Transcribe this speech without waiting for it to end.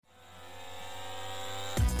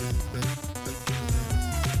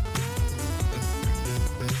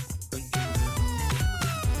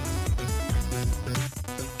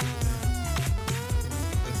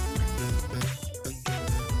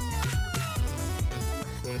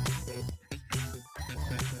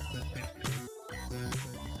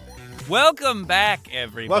Welcome back,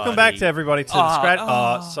 everybody. Welcome back to everybody to the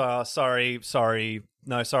Scratch. Sorry.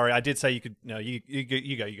 No, sorry. I did say you could. No,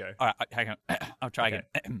 you go. All right, hang on. I'll try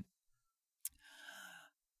again.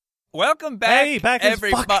 Welcome back, hey, back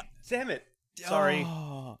everybody. Damn it. Sorry.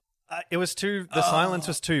 Oh. It was too. The silence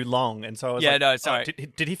was too long, and so I was yeah, like, no, sorry.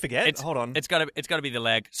 Did he forget? Hold on. It's gotta be the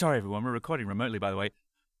lag. Sorry, everyone. We're recording remotely, by the way.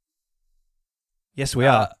 Yes, we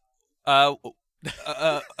are.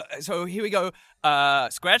 So here we go.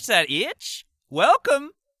 Scratch that itch.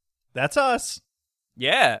 Welcome. That's us.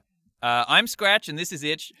 Yeah. I'm Scratch, and this is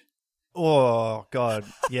Itch. Oh God.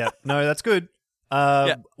 Yeah. No, that's good.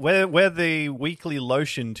 Yeah. We're the weekly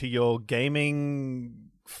lotion to your gaming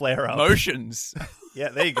flare up. Motions. Yeah,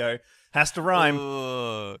 there you go. Has to rhyme.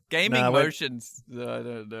 Gaming motions. I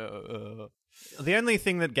don't know. The only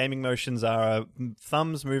thing that gaming motions are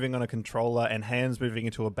thumbs moving on a controller and hands moving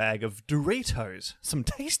into a bag of Doritos. Some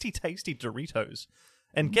tasty, tasty Doritos.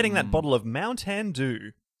 And getting that bottle of Mountain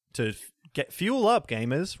Dew to get fuel up,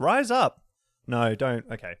 gamers. Rise up. No, don't.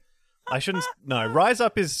 Okay. I shouldn't. No, rise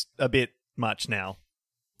up is a bit much now.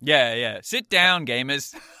 Yeah. Sit down,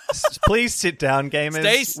 gamers. Please sit down,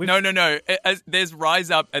 gamers. No. There's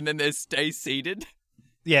rise up and then there's stay seated.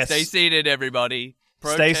 Yes. Stay seated, everybody.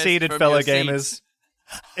 Stay seated, fellow gamers.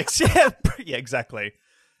 Yeah, exactly.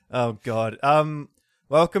 Oh, God.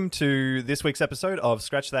 Welcome to this week's episode of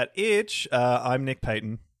Scratch That Itch. I'm Nick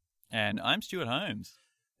Payton. And I'm Stuart Holmes.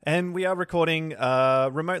 And we are recording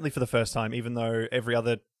remotely for the first time, even though every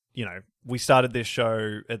other, we started this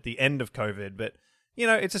show at the end of COVID, but,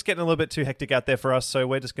 it's just getting a little bit too hectic out there for us, so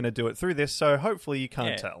we're just going to do it through this, so hopefully you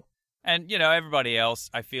can't tell. And, everybody else,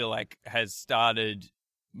 I feel like, has started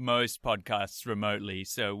most podcasts remotely,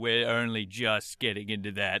 so we're only just getting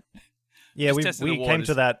into that. Yeah, we came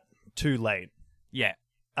to that too late. Yeah.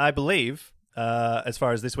 I believe, as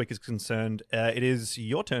far as this week is concerned, it is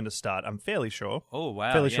your turn to start, I'm fairly sure. Oh,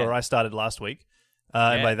 wow. Fairly sure I started last week.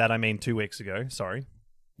 And by that I mean 2 weeks ago, sorry.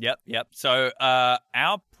 Yep. So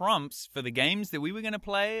our prompts for the games that we were going to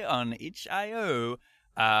play on itch.io,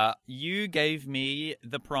 you gave me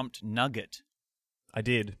the prompt Nugget. I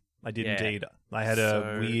did indeed. I had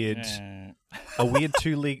a weird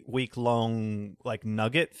 2 week long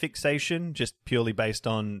Nugget fixation, just purely based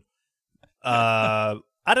on I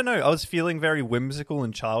don't know. I was feeling very whimsical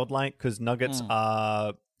and childlike because nuggets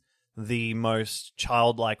are the most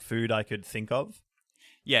childlike food I could think of.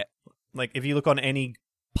 Yeah. Like if you look on any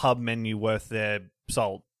pub menu worth their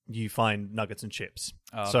salt, you find nuggets and chips.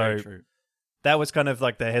 Oh, so very true. That was kind of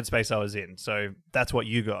like the headspace I was in. So that's what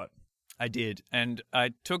you got. I did. And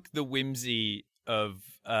I took the whimsy of,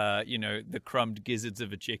 the crumbed gizzards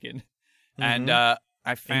of a chicken. Mm-hmm. And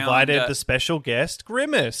I found... Invited the special guest,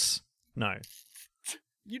 Grimace. No.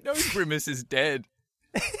 You know Grimace is dead.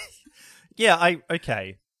 Yeah,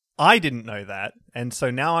 okay. I didn't know that. And so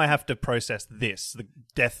now I have to process this, the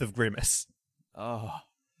death of Grimace. Oh.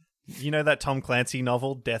 You know that Tom Clancy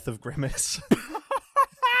novel, Death of Grimace?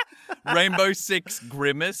 Rainbow Six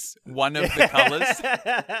Grimace, one of the colors.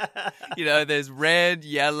 There's red,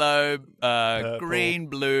 yellow, green,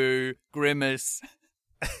 blue, Grimace,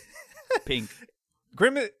 pink.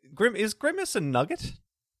 Is Grimace a nugget?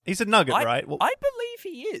 He's a nugget, right? Well, I believe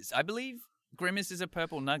he is. I believe Grimace is a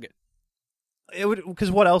purple nugget. Because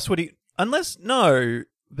what else would he...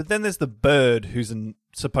 But then there's the bird who's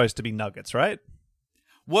supposed to be nuggets, right?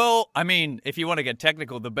 Well, I mean, if you want to get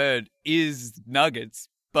technical, the bird is nuggets.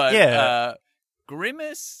 But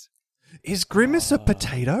Grimace... Is Grimace a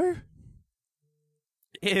potato?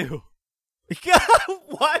 Ew.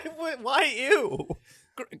 Why ew?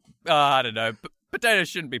 I don't know. Potatoes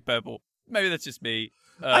shouldn't be purple. Maybe that's just me.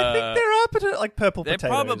 I think there are purple potatoes.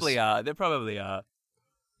 There probably are.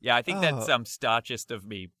 Yeah, I think that's starchist of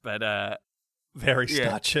me, but... Very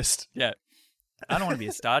starchist. Yeah. I don't want to be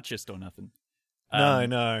a starchist or nothing.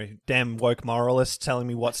 No. Damn woke moralists telling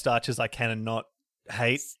me what starches I can and not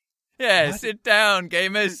hate. Yeah, what? Sit down,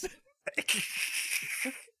 gamers.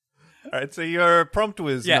 All right, so your prompt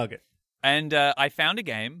was Nugget. And I found a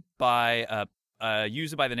game by a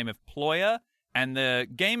user by the name of Ployer, and the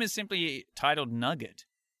game is simply titled Nugget.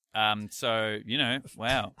 So,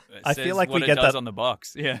 wow. I feel like we get that on the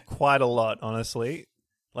box. Yeah. Quite a lot, honestly.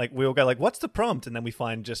 Like, we'll go what's the prompt? And then we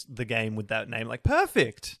find just the game with that name.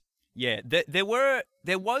 Perfect. Yeah, there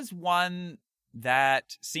was one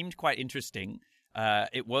that seemed quite interesting.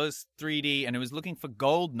 It was 3D, and it was looking for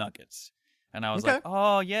gold nuggets. And I was Okay. like,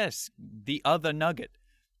 oh, yes, the other nugget.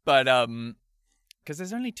 But, because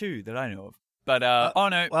there's only 2 that I know of. But, oh,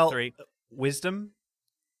 no, well, 3. Wisdom.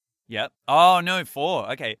 Yep. Oh, no,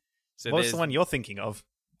 4. Okay. So What's there's the one you're thinking of?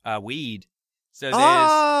 weed. So there's,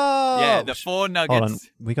 Oh! yeah, the 4 nuggets. Hold on.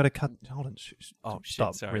 We got to cut. Hold on. Oh, shit,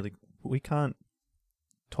 Stop. sorry. Really. We can't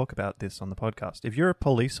talk about this on the podcast. If you're a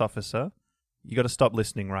police officer, you got to stop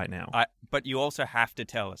listening right now. But you also have to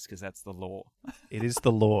tell us, because that's the law. It is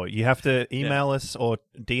the law. You have to email us or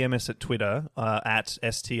DM us at Twitter at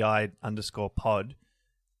STI_pod.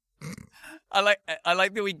 I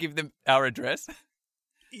like that we give them our address.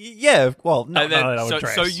 Yeah, well, no, And then- no, so,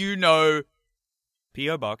 address. so you know,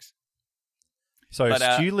 P.O. Box. So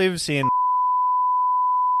but, Stu lives in.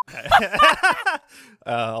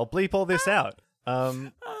 I'll bleep all this out.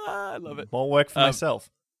 I love it. More work for myself.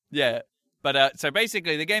 Yeah. But so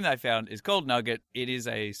basically, the game that I found is called Nugget. It is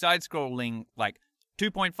a side-scrolling, like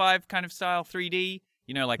 2.5 kind of style 3D,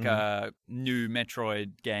 you know, like a new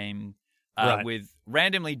Metroid game Right. with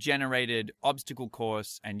randomly generated obstacle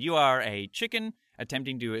course, and you are a chicken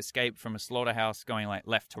attempting to escape from a slaughterhouse going like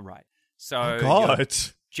left to right. So Oh, you're God.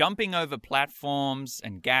 jumping over platforms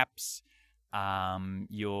and gaps.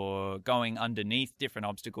 You're going underneath different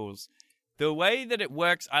obstacles. The way that it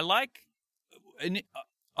works, I like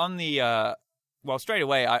on the straight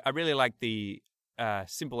away, I really like the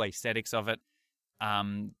simple aesthetics of it.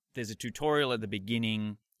 There's a tutorial at the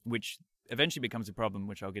beginning, which eventually becomes a problem,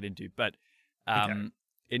 which I'll get into. But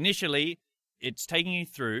initially, it's taking you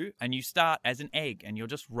through, and you start as an egg, and you're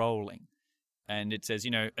just rolling. And it says,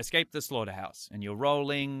 escape the slaughterhouse. And you're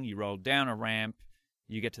rolling, you roll down a ramp,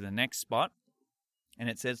 you get to the next spot, and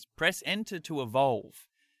it says, press enter to evolve.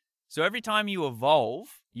 So every time you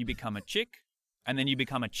evolve, you become a chick, and then you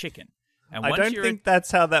become a chicken. And I once don't think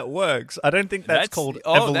that's how that works. I don't think that's called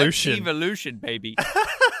evolution. That's evolution, baby.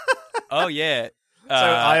 Oh, yeah. So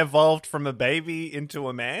I evolved from a baby into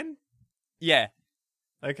a man? Yeah.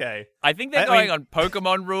 Okay. I think they're going on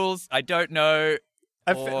Pokemon rules. I don't know.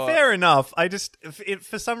 Fair enough.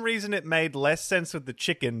 For some reason it made less sense with the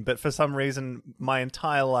chicken, but for some reason my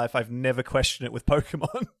entire life I've never questioned it with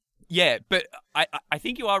Pokemon. Yeah, but I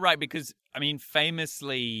think you are right because, I mean,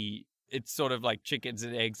 famously, it's sort of like chickens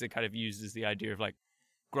and eggs that kind of uses the idea of like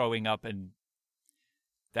growing up and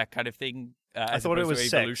that kind of thing. I thought it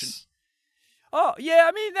was evolution. sex. Oh, yeah,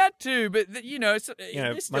 I mean that too, but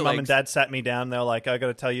My mum and dad sat me down. They were like, I got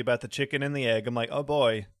to tell you about the chicken and the egg. I'm like, oh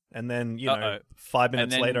boy. And then, 5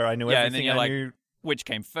 minutes later, I knew everything I knew. Which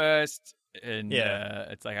came first? And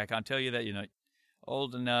it's like, I can't tell you that,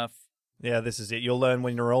 old enough. Yeah, this is it. You'll learn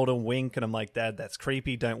when you're older, wink. And I'm like, Dad, that's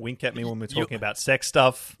creepy. Don't wink at me when we're talking about sex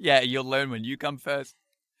stuff. Yeah, you'll learn when you come first.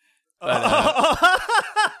 Yeah,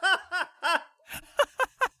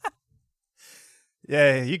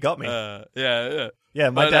 you got me. Yeah,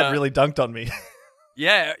 my dad really dunked on me.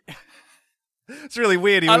 Yeah. It's really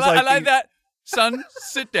weird. I like that. Son,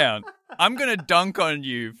 sit down. I'm going to dunk on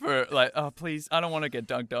you for please, I don't want to get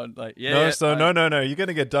dunked on. Like, no. You're going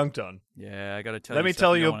to get dunked on. Yeah, I got to tell Let you me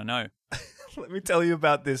tell you. I want to know. Let me tell you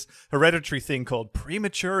about this hereditary thing called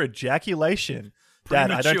premature ejaculation.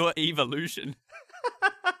 Premature evolution.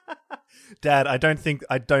 Dad, I don't think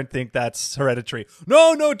that's hereditary.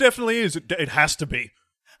 No, it definitely is. It has to be.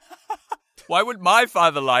 Why would my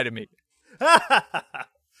father lie to me?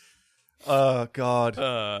 Oh God.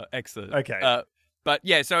 Excellent. Okay. But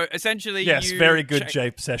yeah, so essentially, yes, very good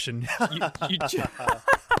jape session. A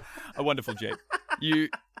wonderful jape.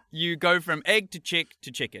 You go from egg to chick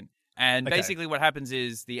to chicken, and basically what happens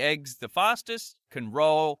is the egg's the fastest, can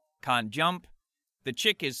roll, can't jump. The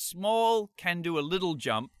chick is small, can do a little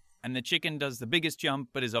jump, and the chicken does the biggest jump,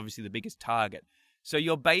 but is obviously the biggest target. So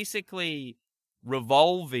you're basically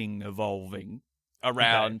evolving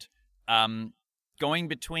around, going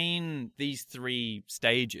between these 3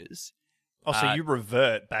 stages. Oh, so you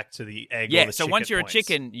revert back to the egg. Yeah. Or the So chick once at you're points. a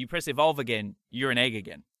chicken, you press evolve again. You're an egg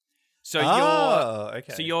again. So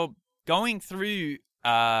you're going through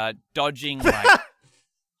dodging like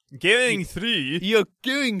You're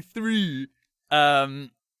going through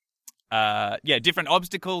different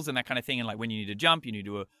obstacles and that kind of thing. And like when you need to jump, you need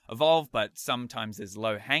to evolve, but sometimes there's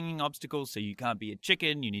low hanging obstacles, so you can't be a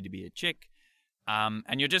chicken, you need to be a chick. And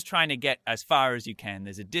you're just trying to get as far as you can.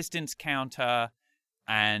 There's a distance counter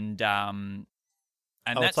and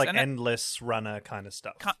it's like endless runner kind of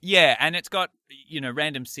stuff. Yeah, and it's got,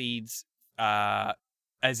 random seeds,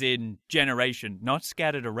 as in generation, not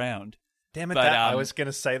scattered around. Damn it, I was going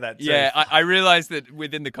to say that too. Yeah, I realized that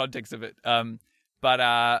within the context of it.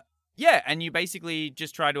 But Yeah, and you basically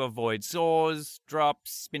just try to avoid saws,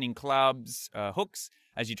 drops, spinning clubs, hooks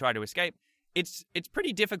as you try to escape. It's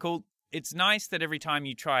pretty difficult. It's nice that every time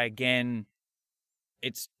you try again,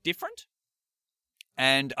 it's different.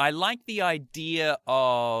 And I like the idea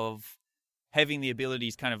of having the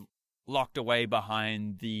abilities kind of locked away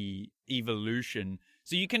behind the evolution.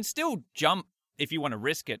 So you can still jump if you want to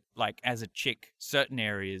risk it, like as a chick, certain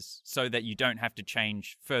areas so that you don't have to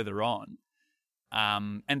change further on.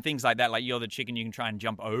 And things like that, like you're the chicken, you can try and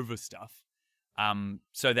jump over stuff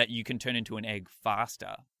so that you can turn into an egg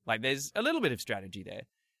faster. Like there's a little bit of strategy there.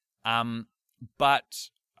 But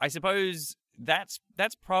I suppose that's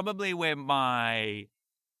probably where my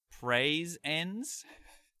praise ends.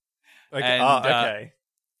 Okay. And, okay.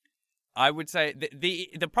 I would say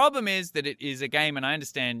the problem is that it is a game, and I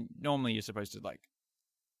understand normally you're supposed to like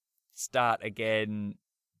start again,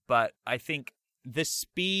 but I think the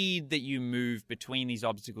speed that you move between these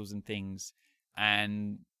obstacles and things,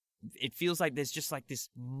 and it feels like there's just like this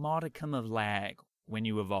modicum of lag when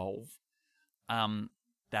you evolve,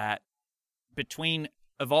 that between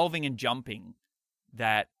evolving and jumping,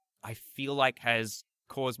 that I feel like has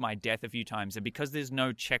caused my death a few times. And because there's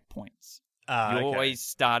no checkpoints, you always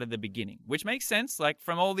start at the beginning, which makes sense. Like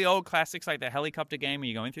from all the old classics, like the helicopter game where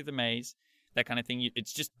you're going through the maze, that kind of thing.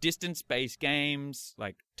 It's just distance-based games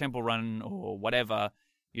like Temple Run or whatever.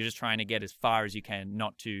 You're just trying to get as far as you can,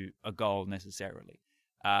 not to a goal necessarily.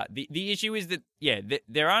 The issue is that,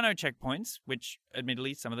 there are no checkpoints, which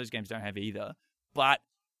admittedly some of those games don't have either, but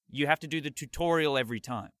you have to do the tutorial every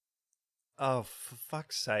time. Oh, for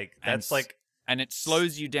fuck's sake. And it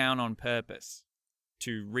slows you down on purpose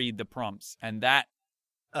to read the prompts, and that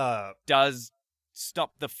does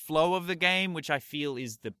stop the flow of the game, which I feel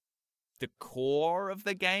is the core of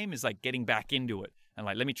the game, is like getting back into it and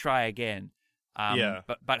like, let me try again.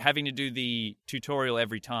 But having to do the tutorial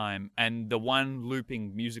every time and the one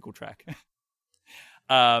looping musical track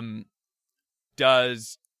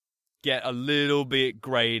does get a little bit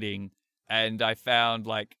grating. And I found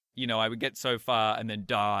like, I would get so far and then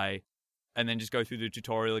die and then just go through the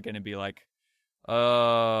tutorial again and be like,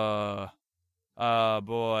 oh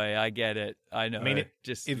boy, I get it. I know. I mean,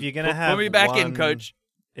 just if you're gonna have put me back in, coach.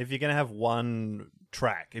 If you're gonna have one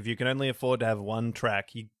track, if you can only afford to have one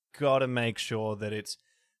track, you gotta make sure that it's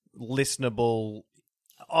listenable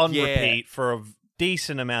on repeat for a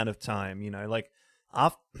decent amount of time. Like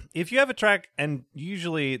if you have a track, and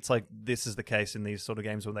usually it's like this is the case in these sort of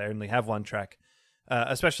games when they only have one track,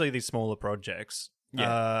 especially these smaller projects.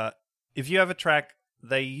 If you have a track,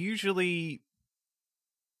 they usually,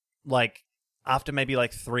 like, after maybe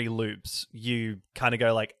like 3 loops, you kind of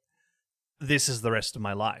go like, this is the rest of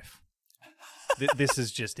my life. This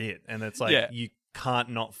is just it. And it's like, you can't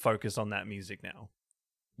not focus on that music now.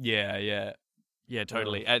 Yeah,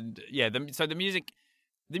 totally. And so the music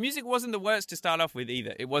wasn't the worst to start off with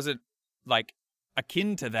either. It wasn't like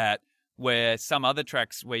akin to that, where some other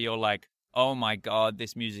tracks where you're like, oh my God,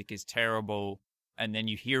 this music is terrible. And then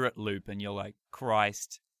you hear it loop and you're like,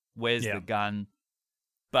 Christ, where's the gun?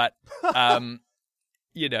 But,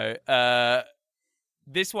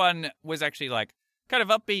 this one was actually like kind of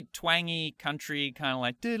upbeat, twangy, country, kind of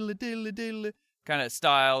like diddle diddle diddle kind of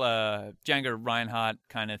style, Django Reinhardt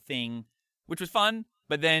kind of thing, which was fun.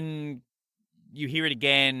 But then you hear it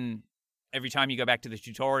again every time you go back to the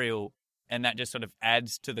tutorial, and that just sort of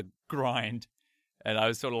adds to the grind. And I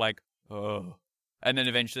was sort of like, oh. And then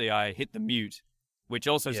eventually I hit the mute, which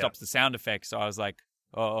also stops the sound effects. So I was like,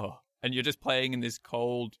 oh. And you're just playing in this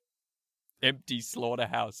cold, empty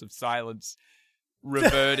slaughterhouse of silence,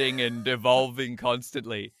 reverting and evolving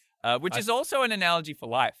constantly, which is also an analogy for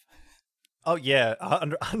life. Oh, yeah,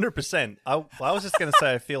 100%. I was just going to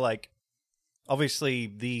say, I feel like, obviously,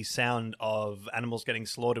 the sound of animals getting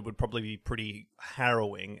slaughtered would probably be pretty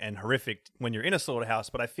harrowing and horrific when you're in a slaughterhouse,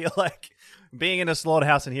 but I feel like being in a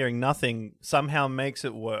slaughterhouse and hearing nothing somehow makes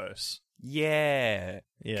it worse. Yeah.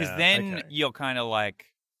 Because then you're kind of like,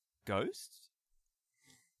 ghosts?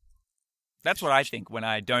 That's what I think when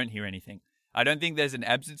I don't hear anything. I don't think there's an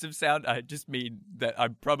absence of sound. I just mean that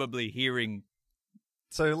I'm probably hearing.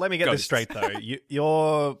 So let me get this straight,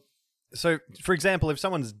 though. So, for example, if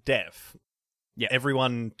someone's deaf,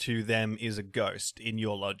 everyone to them is a ghost in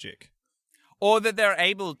your logic. Or that they're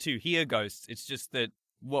able to hear ghosts. It's just that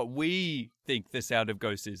what we think the sound of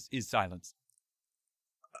ghosts is silence.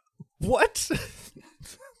 What?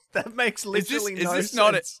 That makes literally no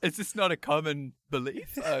sense. Is this not a common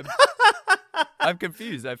belief? I'm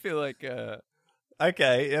confused. I feel like.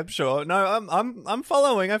 Okay, I'm sure. No, I'm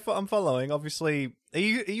following. I'm following. Obviously, are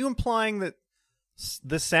you implying that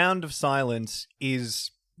the sound of silence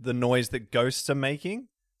is the noise that ghosts are making?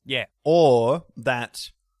 Yeah. or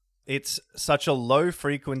that it's such a low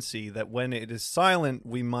frequency that when it is silent,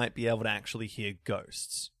 we might be able to actually hear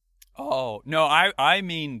ghosts. Oh, no, I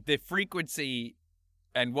mean the frequency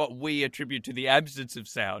and what we attribute to the absence of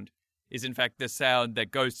sound is in fact the sound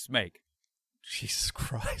that ghosts make. Jesus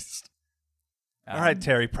Christ. All right,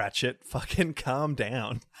 Terry Pratchett, fucking calm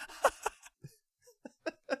down.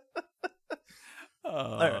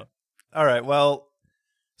 All right, well,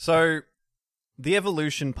 so the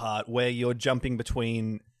evolution part where you're jumping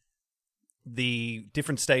between the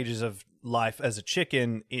different stages of life as a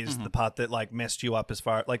chicken is the part that like messed you up as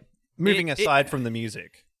far like moving aside from the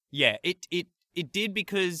music. Yeah, it did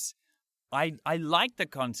because I liked the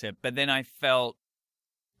concept, but then I felt,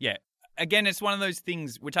 yeah, again, it's one of those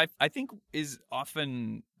things which I think is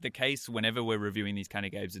often the case whenever we're reviewing these kind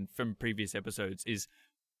of games and from previous episodes is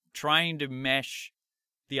trying to mesh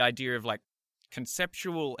the idea of like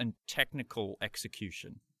conceptual and technical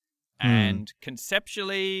execution. And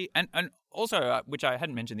conceptually, and also, which I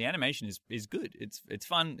hadn't mentioned, the animation is good. It's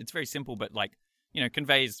fun. It's very simple, but like, you know,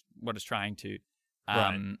 conveys what it's trying to.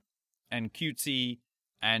 And cutesy.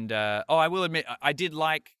 And, I will admit, I did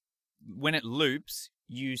like when it loops,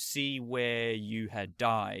 you see where you had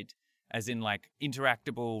died, as in like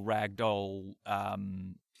interactable ragdoll,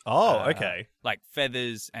 okay. like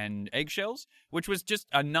feathers and eggshells, which was just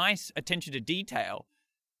a nice attention to detail.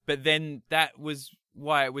 But then that was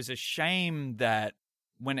why it was a shame that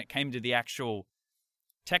when it came to the actual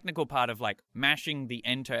technical part of like mashing the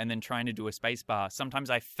enter and then trying to do a spacebar, sometimes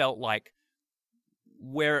I felt like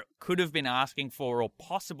where it could have been asking for or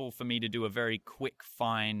possible for me to do a very quick,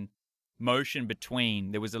 fine motion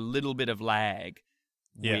between, there was a little bit of lag,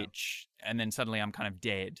 and then suddenly I'm kind of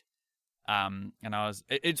dead. And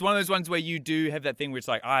it's one of those ones where you do have that thing where it's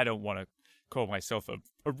like, I don't want to call myself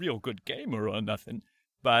a real good gamer or nothing.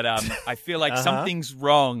 But I feel like something's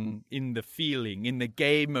wrong in the feeling, in the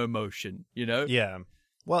game emotion, you know? Yeah.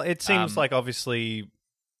 Well, it seems like obviously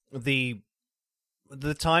the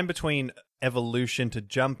time between evolution to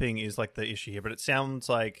jumping is like the issue here, but it sounds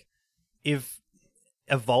like if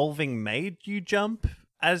evolving made you jump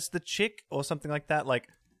as the chick or something like that, like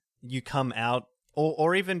you come out,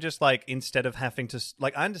 or even just like instead of having to,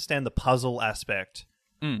 like I understand the puzzle aspect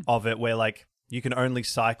of it where like you can only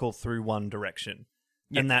cycle through one direction.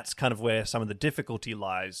 Yep. And that's kind of where some of the difficulty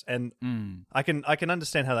lies. And I can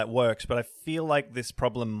understand how that works, but I feel like this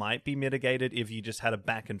problem might be mitigated if you just had a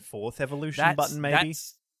back and forth evolution button, maybe.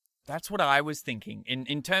 That's what I was thinking.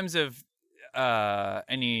 In terms of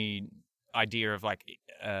any idea of like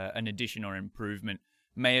an addition or improvement,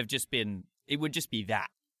 may have just been, it would just be that.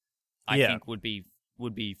 I think would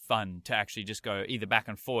be fun to actually just go either back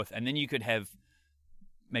and forth, and then you could have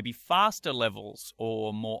maybe faster levels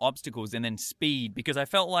or more obstacles and then speed, because I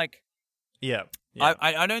felt like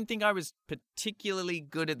I don't think I was particularly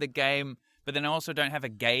good at the game, but then I also don't have a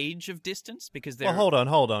gauge of distance because Well,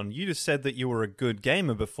 hold on. You just said that you were a good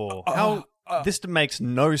gamer before. This makes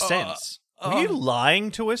no sense. Were you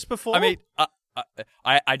lying to us before? I mean,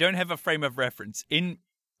 I don't have a frame of reference. In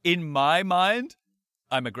my mind,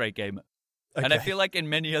 I'm a great gamer. Okay. And I feel like in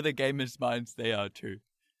many other gamers' minds, they are too.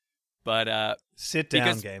 But sit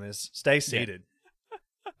down, gamers. Stay seated.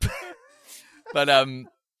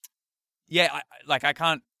 Yeah. But I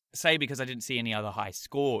can't say because I didn't see any other high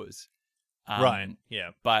scores. Right. Yeah.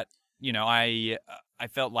 But you know, I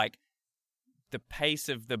felt like the pace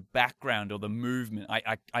of the background or the movement,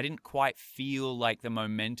 I didn't quite feel like the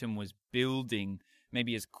momentum was building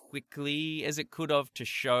maybe as quickly as it could have to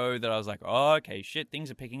show that I was like, oh, okay, shit, things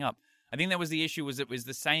are picking up. I think that was the issue, was it was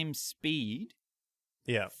the same speed.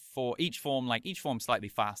 Yeah. For each form slightly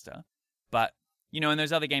faster. But, you know, in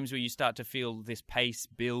those other games where you start to feel this pace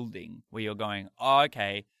building, where you're going, oh,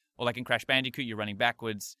 okay. Or like in Crash Bandicoot, you're running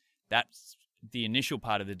backwards. That's the initial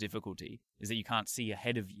part of the difficulty, is that you can't see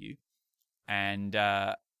ahead of you. And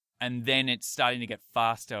then it's starting to get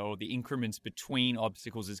faster, or the increments between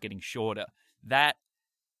obstacles is getting shorter. That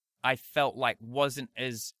I felt like wasn't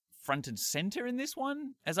as front and center in this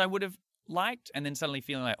one as I would have liked, and then suddenly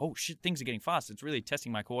feeling like, oh shit, things are getting fast. It's really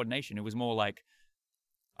testing my coordination. It was more like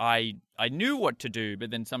I knew what to do,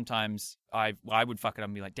 but then sometimes I would fuck it up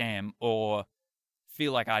and be like, damn, or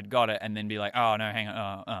feel like I'd got it and then be like, oh no, hang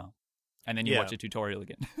on, and then you watch a tutorial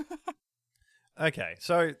again. Okay,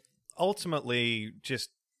 so ultimately,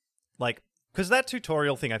 just like, because that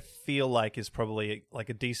tutorial thing I feel like is probably like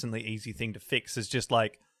a decently easy thing to fix, is just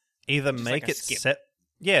like either just make like it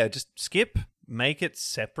just skip, make it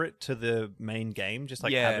separate to the main game, just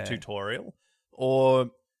like have a tutorial,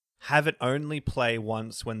 or have it only play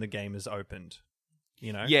once when the game is opened,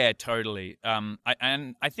 you know? Yeah, totally.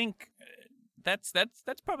 I think that's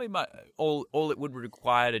probably all it would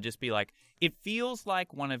require to just be like. It feels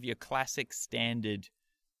like one of your classic standard.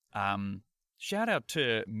 Shout out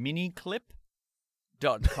to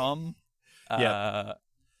miniclip.com. Yeah,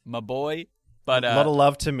 my boy. But a lot of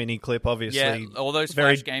love to Miniclip, obviously. Yeah, all those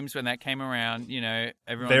Flash games when that came around,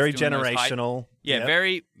 everyone very generational.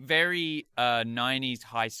 Very, very 90s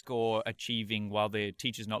high score achieving while the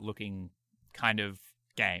teacher's not looking kind of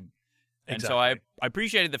game. And exactly. so I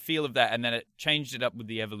appreciated the feel of that, and then it changed it up with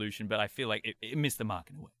the evolution, but I feel like it missed the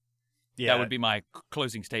mark in a way. Yeah. That would be my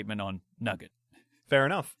closing statement on Nugget. Fair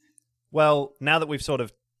enough. Well, now that we've sort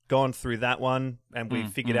of gone through that one, and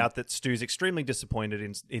we've figured out that Stu's extremely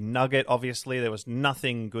disappointed in Nugget. Obviously, there was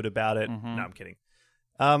nothing good about it. No, I'm kidding.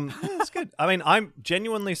 That's good. I mean, I'm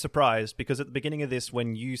genuinely surprised because at the beginning of this,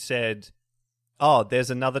 when you said, "Oh, there's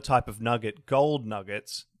another type of nugget, gold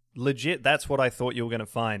nuggets," legit, that's what I thought you were going to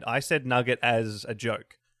find. I said nugget as a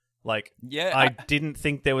joke. Like, yeah, I didn't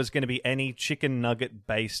think there was going to be any chicken nugget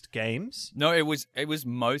based games. No, it was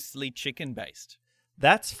mostly chicken based.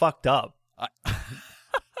 That's fucked up.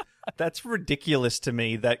 That's ridiculous to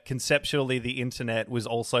me that conceptually the internet was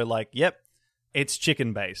also like, yep, it's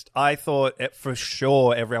chicken based. I thought for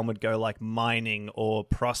sure everyone would go like mining or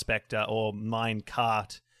prospector or mine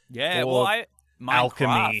cart. Yeah, or well, alchemy,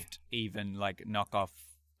 Minecraft even like knockoff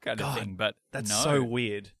kind of thing. But that's no. so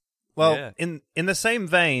weird. Well, yeah. in the same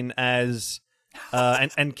vein as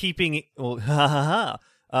and keeping yeah,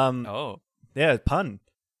 pun.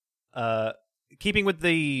 Keeping with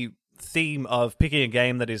the theme of picking a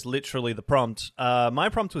game that is literally the prompt, my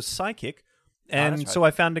prompt was Psychic, and so I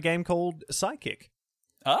found a game called Psychic.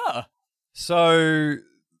 So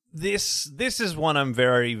this is one I'm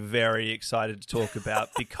very, very excited to talk about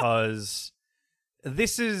because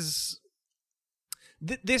this is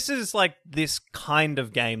like this kind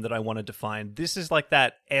of game that I wanted to find. This is like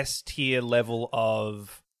that S tier level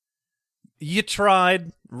of you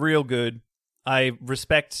tried real good. I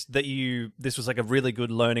respect that this was like a really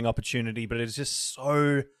good learning opportunity, but it's just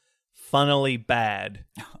so funnily bad.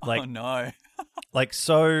 Like, oh no. Like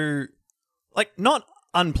so, like not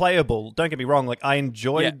unplayable. Don't get me wrong. Like I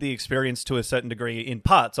enjoyed the experience to a certain degree in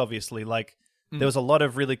parts, obviously. Like there was a lot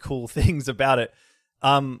of really cool things about it.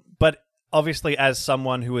 But obviously as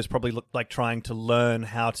someone who is probably like trying to learn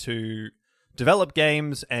how to develop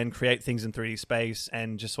games and create things in 3D space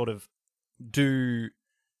and just sort of do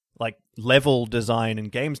like level design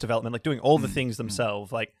and games development, like doing all the things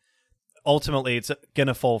themselves, like ultimately it's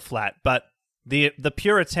gonna fall flat. But the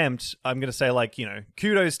pure attempt, I'm gonna say, like,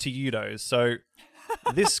 kudos to Udos. So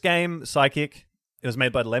this game, Psychic, it was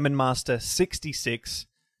made by Lemon Master 66.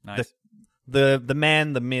 Nice. The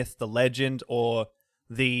man, the myth, the legend, or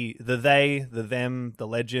the they, the them, the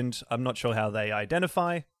legend. I'm not sure how they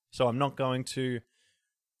identify, so I'm not going to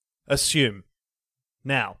assume.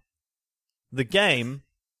 Now, the game,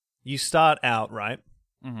 you start out, right?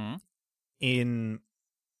 In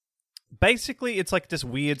basically, it's like this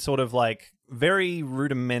weird sort of like very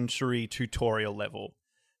rudimentary tutorial level.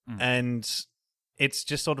 And it's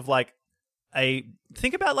just sort of like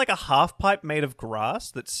think about like a half pipe made of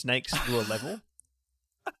grass that snakes through a level.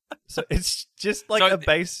 So it's just like a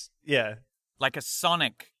base, like a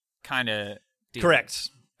Sonic kind of deal.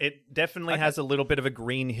 Correct. It definitely has a little bit of a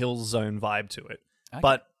Green Hill Zone vibe to it.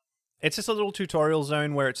 But it's just a little tutorial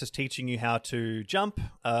zone where it's just teaching you how to jump,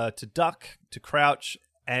 to duck, to crouch,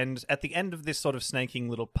 and at the end of this sort of snaking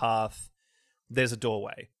little path, there's a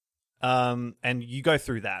doorway. And you go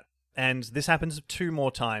through that. And this happens 2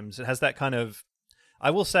 more times. It has that kind of... I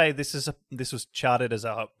will say this was charted as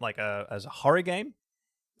a horror game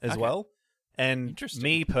as well. And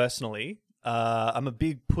me personally, I'm a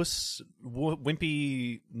big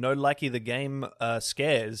wimpy, no likey the game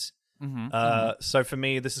scares. So for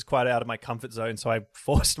me, this is quite out of my comfort zone. So I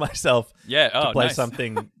forced myself to play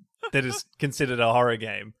something that is considered a horror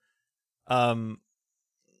game.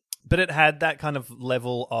 But it had that kind of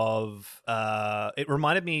level of... it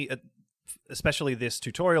reminded me, especially this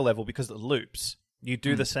tutorial level, because it loops. You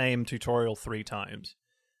do the same tutorial 3 times.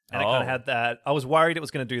 And it kind of had that... I was worried it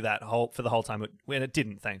was going to do that for the whole time, and it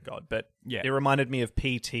didn't, thank God. But it reminded me of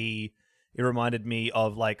PT. It reminded me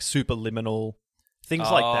of like Superliminal...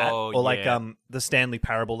 Things like that, or like the Stanley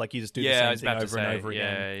Parable, like you just do the same thing over and over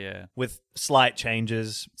again, with slight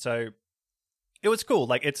changes. So it was cool.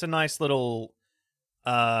 Like it's a nice little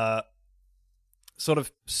sort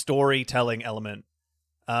of storytelling element,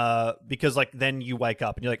 because like then you wake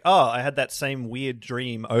up and you're like, oh, I had that same weird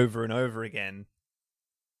dream over and over again.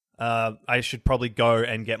 I should probably go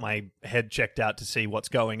and get my head checked out to see what's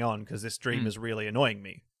going on because this dream is really annoying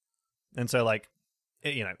me. And so like,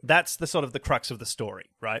 that's the sort of the crux of the story,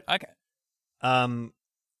 right? Okay.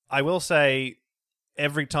 I will say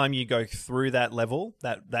every time you go through that level,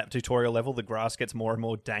 that tutorial level, the grass gets more and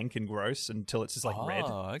more dank and gross until it's just like red.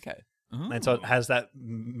 Oh, okay. And so it has that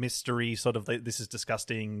mystery sort of this is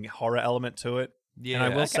disgusting horror element to it. Yeah,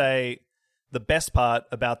 and I will say the best part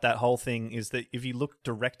about that whole thing is that if you look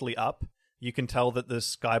directly up, you can tell that the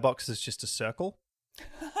skybox is just a circle.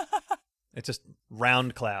 It's just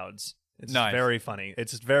round clouds. It's nice. Very funny.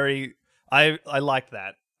 It's just very... I like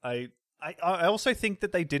that. I also think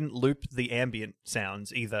that they didn't loop the ambient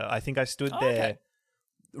sounds either. I think I stood there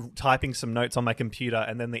typing some notes on my computer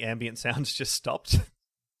and then the ambient sounds just stopped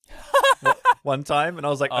one time. And I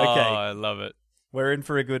was like, okay. Oh, I love it. We're in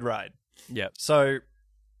for a good ride. Yep. So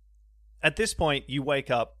at this point, you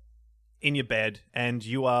wake up in your bed and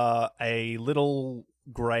you are a little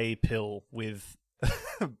grey pill with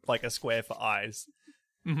like a square for eyes.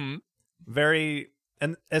 Mm-hmm.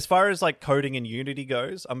 And as far as like coding in Unity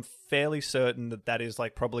goes, I'm fairly certain that is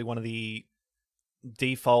like probably one of the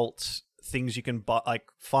default things you can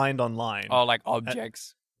find online. Oh, like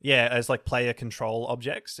objects. Yeah, as like player control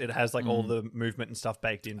objects. It has like all the movement and stuff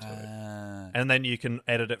baked into it. And then you can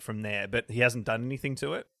edit it from there. But he hasn't done anything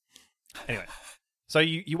to it. Anyway, so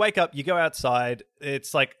you wake up, you go outside.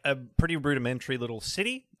 It's like a pretty rudimentary little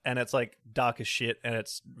city. And it's like dark as shit. And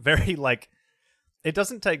it's very like... It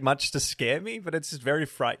doesn't take much to scare me, but it's just very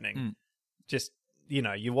frightening. Just,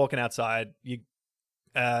 you're walking outside, you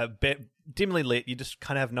dimly lit, you just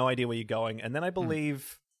kind of have no idea where you're going. And then I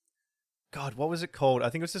believe, God, what was it called?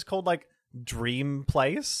 I think it was just called like Dream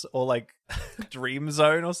Place or like Dream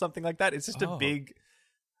Zone or something like that. It's just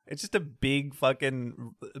a big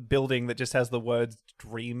fucking building that just has the words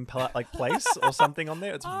Dream Place or something on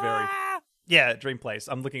there. It's very, Dream Place.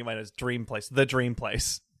 I'm looking at it as Dream Place, the Dream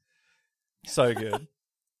Place. So good.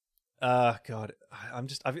 God,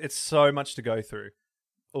 it's so much to go through.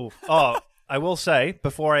 Oh, I will say,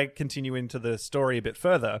 before I continue into the story a bit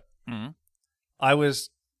further, I was,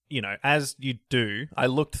 as you do, I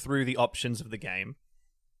looked through the options of the game.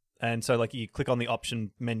 And so, like, you click on the option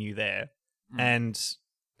menu there, and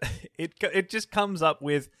it just comes up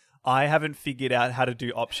with, I haven't figured out how to do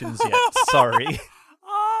options yet. Sorry.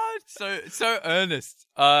 So earnest.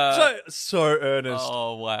 So earnest.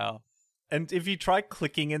 Oh, wow. And if you try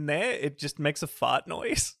clicking in there, it just makes a fart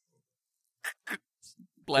noise.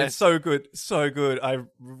 Bless. It's so good. So good. I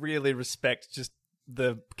really respect just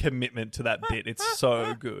the commitment to that bit. It's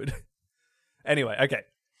so good. Anyway, okay.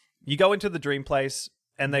 You go into the dream place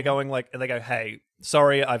and they go, hey,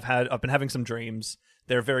 sorry, I've been having some dreams.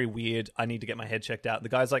 They're very weird. I need to get my head checked out. The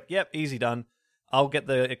guy's like, yep, easy done. I'll get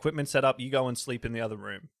the equipment set up. You go and sleep in the other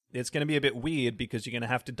room. It's going to be a bit weird because you're going to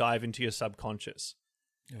have to dive into your subconscious.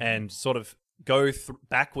 And sort of go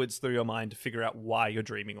backwards through your mind to figure out why you're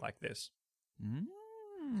dreaming like this.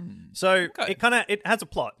 So it has a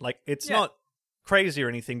plot. Like it's not crazy or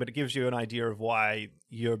anything, but it gives you an idea of why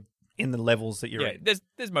you're in the levels that you're in.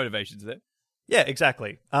 There's motivations there. Yeah,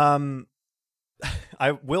 exactly.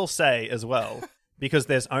 I will say as well, because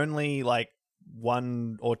there's only like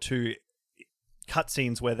 1 or 2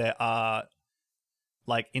 cutscenes where there are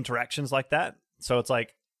like interactions like that. So it's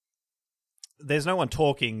like there's no one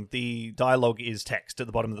talking. The dialogue is text at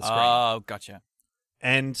the bottom of the screen. Oh, gotcha.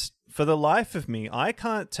 And for the life of me, I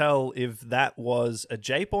can't tell if that was a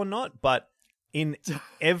jape or not, but in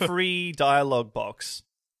every dialogue box,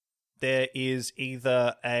 there is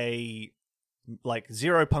either a like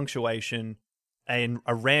 0 punctuation,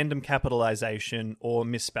 a random capitalization, or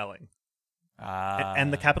misspelling.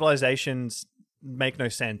 And the capitalizations make no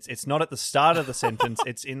sense. It's not at the start of the sentence.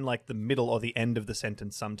 It's in like the middle or the end of the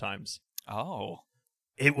sentence sometimes. Oh.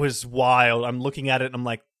 It was wild. I'm looking at it and I'm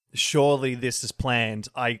like, surely this is planned.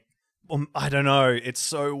 I don't know. It's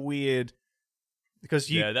so weird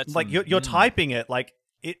because you're typing it like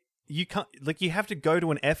you can't, like you have to go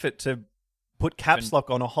to an effort to put caps lock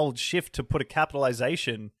on or hold shift to put a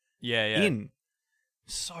capitalization in.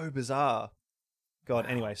 So bizarre. God.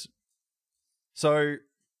 Wow. Anyways, so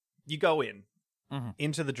you go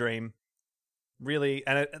into the dream, really,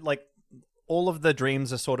 and like all of the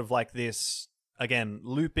dreams are sort of like this, again,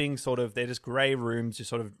 looping sort of, they're just grey rooms, you're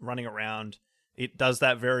sort of running around. It does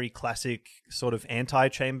that very classic sort of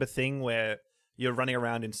anti-chamber thing where you're running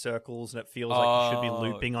around in circles and it feels like you should be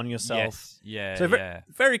looping on yourself. Yes. Yeah. So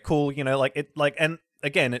very cool, and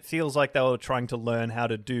again, it feels like they were trying to learn how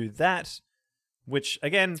to do that, which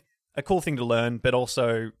again, a cool thing to learn, but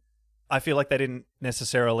also I feel like they didn't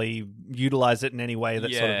necessarily utilize it in any way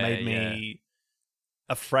that sort of made me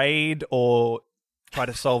afraid or try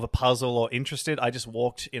to solve a puzzle or interested. I just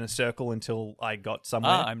walked in a circle until I got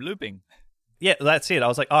somewhere. I'm looping. Yeah, that's it. I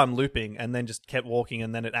was like, oh, I'm looping, and then just kept walking,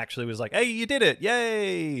 and then it actually was like, hey, you did it.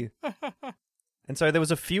 Yay. And so there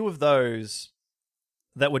was a few of those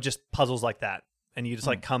that were just puzzles like that. And you just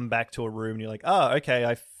like come back to a room and you're like, oh, okay,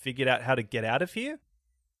 I figured out how to get out of here.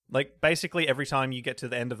 Like basically every time you get to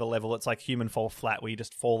the end of the level, it's like human fall flat where you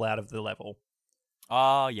just fall out of the level.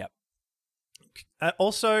 Oh, yep.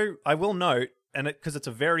 Also, I will note, and because it's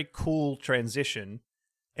a very cool transition,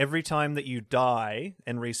 every time that you die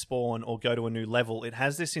and respawn or go to a new level, it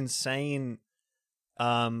has this insane,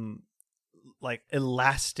 like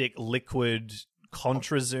elastic liquid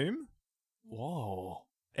contra zoom. Whoa.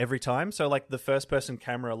 Every time. So like the first person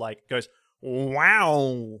camera like goes,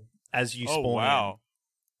 wow, as you spawn. Oh, wow.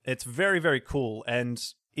 In. It's very, very cool. And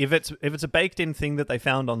if it's a baked in thing that they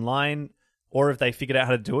found online or if they figured out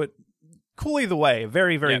how to do it, cool either way.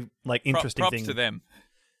 Very, very like interesting props thing. to them.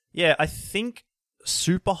 Yeah, I think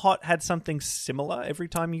Super Hot had something similar every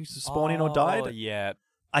time you spawn in or died. Oh, yeah.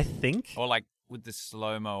 I think. Or like with the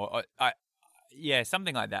slow-mo. Yeah,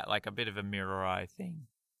 something like that. Like a bit of a mirror eye thing.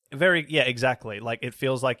 Yeah, exactly. Like it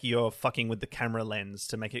feels like you're fucking with the camera lens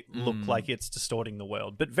to make it look like it's distorting the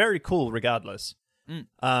world, but very cool regardless.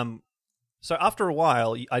 So after a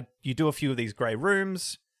while, you do a few of these grey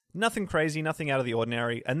rooms, nothing crazy, nothing out of the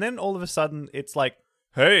ordinary, and then all of a sudden it's like,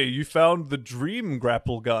 hey, you found the dream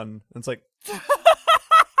grapple gun. And it's like,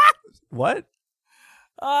 what?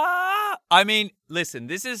 I mean, listen,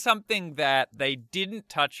 this is something that they didn't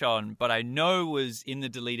touch on, but I know was in the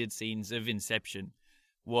deleted scenes of Inception.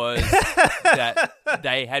 Was that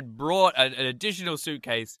they had brought an additional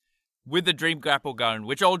suitcase with the dream grapple gun,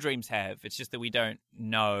 which all dreams have. It's just that we don't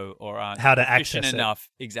know or aren't how to efficient access enough.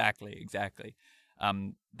 It. Exactly.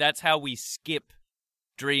 That's how we skip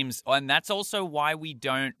dreams, and that's also why we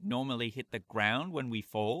don't normally hit the ground when we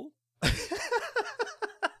fall.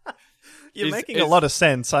 You're making a lot of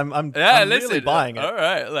sense. I'm really buying it. All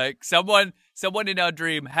right, like someone in our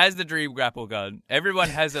dream has the dream grapple gun. Everyone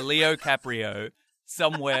has a Leo Caprio.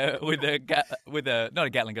 Somewhere with a not a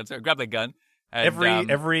Gatling gun, sorry, a grappling gun. And,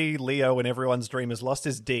 every Leo in everyone's dream has lost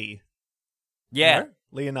his D. Yeah, no?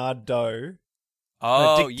 Leonardo.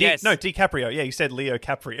 Oh, no, yes. DiCaprio. Yeah, you said Leo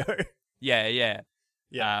Caprio. Yeah.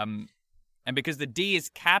 And because the D is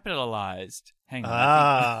capitalized. Hang on.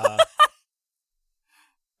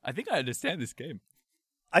 I think I understand this game.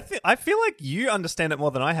 I feel like you understand it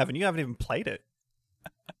more than I have, and you haven't even played it.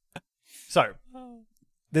 So,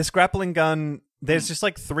 this grappling gun. There's just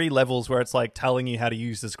like 3 levels where it's like telling you how to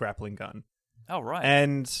use this grappling gun. Oh, right.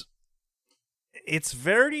 And it's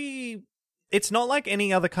not like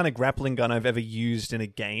any other kind of grappling gun I've ever used in a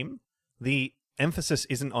game. The emphasis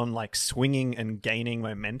isn't on like swinging and gaining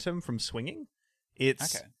momentum from swinging.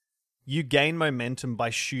 It's you gain momentum by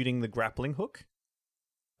shooting the grappling hook.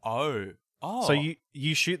 Oh. So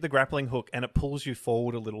you shoot the grappling hook and it pulls you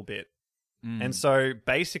forward a little bit. And so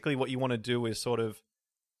basically what you want to do is sort of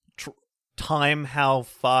time how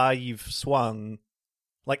far you've swung,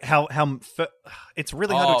 like it's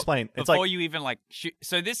really hard to explain. It's before like you even like shoot.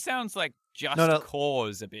 So this sounds like Just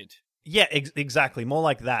Cause a bit. Yeah, exactly, more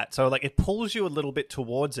like that. So like it pulls you a little bit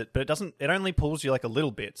towards it, but it only pulls you like a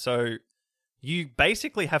little bit. So you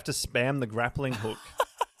basically have to spam the grappling hook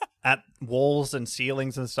at walls and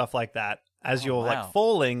ceilings and stuff like that as you're like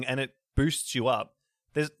falling, and it boosts you up.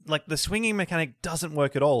 There's like the swinging mechanic doesn't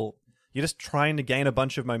work at all. You're just trying to gain a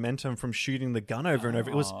bunch of momentum from shooting the gun over and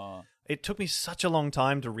over. It took me such a long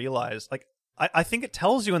time to realize. Like, I think it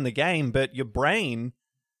tells you in the game, but your brain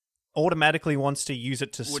automatically wants to use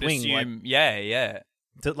it to swing. Assume, like, yeah.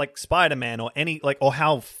 To like Spider-Man or or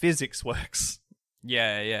how physics works.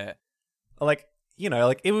 Yeah. Like, you know,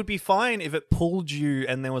 like it would be fine if it pulled you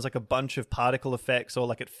and there was like a bunch of particle effects or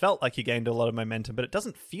like it felt like you gained a lot of momentum, but it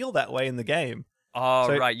doesn't feel that way in the game. Oh,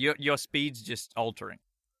 so, right. Your speed's just altering.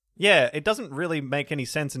 Yeah, it doesn't really make any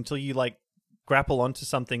sense until you like grapple onto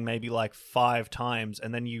something maybe like 5 times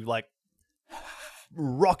and then you like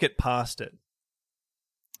rocket past it.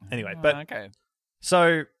 Anyway, but okay.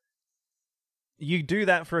 So you do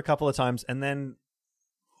that for a couple of times and then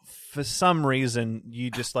for some reason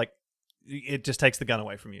you just like it just takes the gun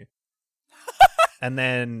away from you. And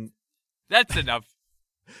then that's enough.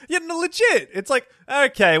 Yeah, no, legit. It's like,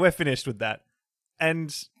 okay, we're finished with that.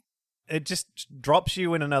 And it just drops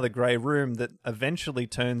you in another grey room that eventually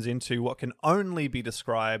turns into what can only be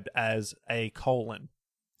described as a colon.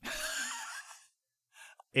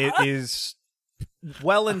 It is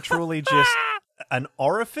well and truly just an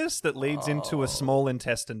orifice that leads into a small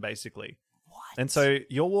intestine, basically. What? And so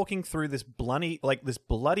you're walking through this bloody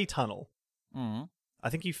tunnel. Mm. I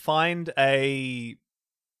think you find a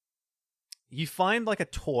you find like a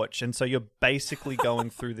torch, and so you're basically going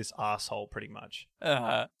through this asshole pretty much.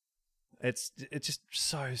 It's just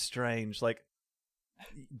so strange. Like,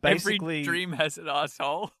 basically, every dream has an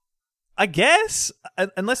asshole. I guess,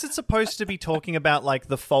 unless it's supposed to be talking about like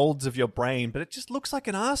the folds of your brain, but it just looks like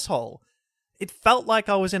an asshole. It felt like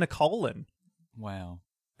I was in a colon. Wow.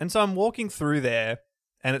 And so I'm walking through there,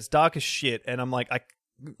 and it's dark as shit, and I'm like, I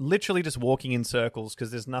literally just walking in circles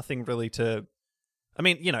because there's nothing really to. I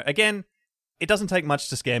mean, you know, again, it doesn't take much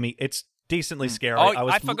to scare me. It's decently scary. Oh,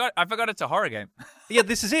 I forgot it's a horror game. Yeah,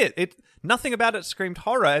 this is it. Nothing about it screamed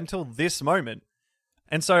horror until this moment.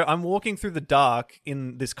 And so I'm walking through the dark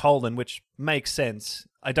in this colon, which makes sense.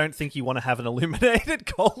 I don't think you want to have an illuminated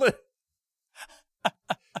colon.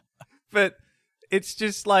 But it's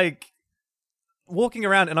just like walking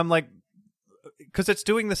around, and I'm like, because it's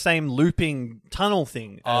doing the same looping tunnel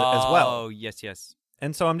thing as well. Oh, yes.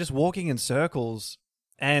 And so I'm just walking in circles,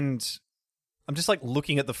 and I'm just like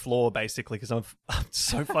looking at the floor basically because I'm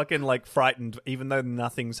so fucking like frightened, even though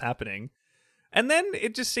nothing's happening. And then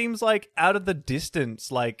it just seems like out of the distance,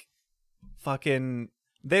 like fucking,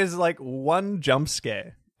 there's like one jump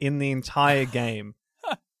scare in the entire game.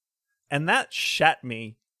 And that shat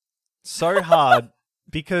me so hard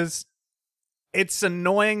because it's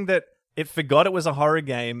annoying that it forgot it was a horror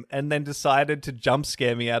game and then decided to jump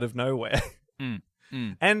scare me out of nowhere.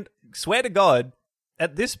 And swear to God,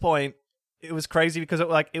 at this point, it was crazy because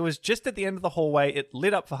it was just at the end of the hallway. It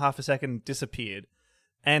lit up for half a second, disappeared.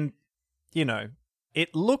 And, you know,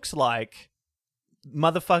 it looks like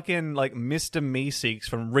motherfucking like Mr. Meeseeks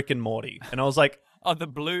from Rick and Morty. And I was like, oh, the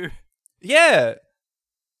blue. Yeah.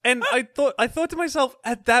 And I thought to myself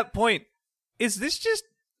at that point, is this just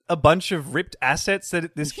a bunch of ripped assets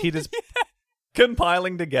that this kid is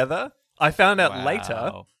compiling together? I found out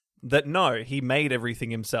later that no, he made everything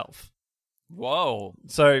himself. Whoa.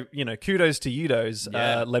 So, you know, kudos to Udos,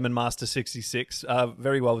 Lemon Master 66.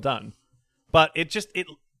 Very well done. But it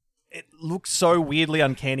looks so weirdly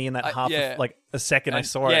uncanny in that like a second I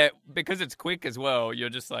saw it. Yeah, because it's quick as well. You're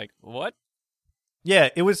just like, what? Yeah,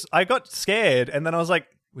 it was. I got scared, and then I was like,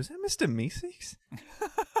 was that Mr. Meeseeks?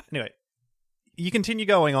 Anyway, you continue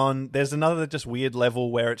going on. There's another just weird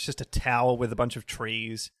level where it's just a tower with a bunch of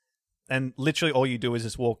trees, and literally all you do is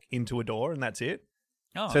just walk into a door, and that's it.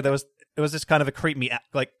 Oh, so it was this kind of a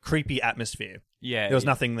creepy atmosphere. Yeah, there was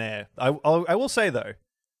nothing there. I will say though,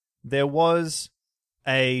 there was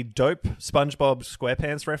a dope SpongeBob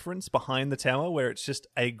SquarePants reference behind the tower where it's just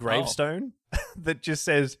a gravestone that just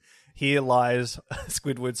says, "Here lies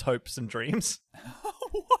Squidward's hopes and dreams."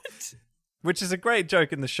 What? Which is a great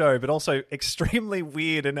joke in the show, but also extremely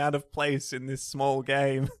weird and out of place in this small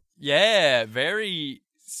game. Yeah, very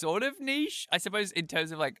sort of niche, I suppose, in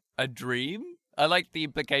terms of like a dream. I like the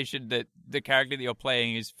implication that the character that you're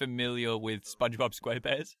playing is familiar with SpongeBob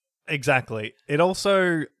SquarePants. Exactly. It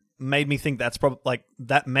also made me think that's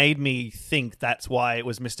made me think that's why it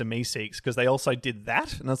was Mr. Meeseeks, because they also did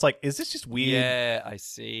that, and I was like, is this just weird? Yeah, I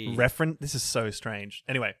see. Reference. This is so strange.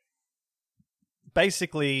 Anyway,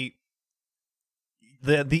 basically,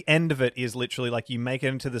 the end of it is literally like you make it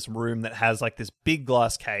into this room that has like this big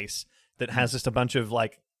glass case that has just a bunch of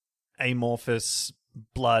like amorphous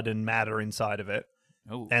blood and matter inside of it.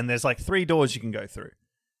 Ooh. And there's like 3 doors you can go through.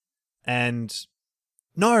 And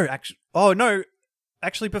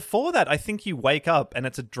actually before that, I think you wake up and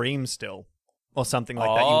it's a dream still or something like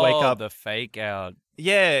that. You wake up, the fake out.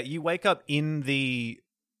 Yeah, you wake up in the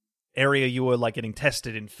area you were like getting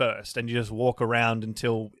tested in first, and you just walk around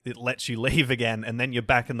until it lets you leave again, and then you're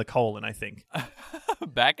back in the colon, I think.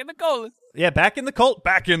 Back in the colon. Yeah, back in the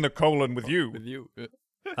colon with you. With you.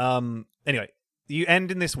 Anyway, you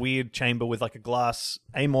end in this weird chamber with like a glass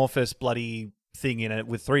amorphous bloody thing in it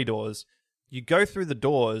with 3 doors. You go through the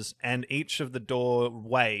doors, and each of the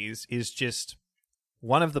doorways is just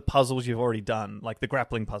one of the puzzles you've already done, like the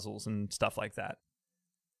grappling puzzles and stuff like that.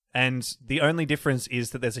 And the only difference is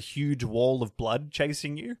that there's a huge wall of blood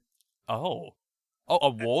chasing you. Oh, a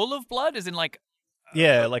wall of blood? As in like...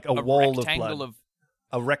 like a wall of rectangle blood.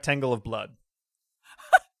 A rectangle of blood.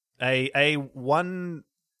 a 1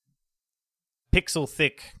 pixel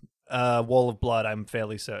thick wall of blood, I'm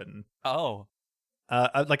fairly certain. Oh.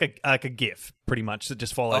 Like a GIF, pretty much, that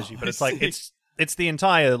just follows you. But it's like it's the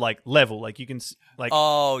entire like level. Like you can like.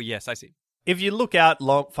 Oh yes, I see. If you look out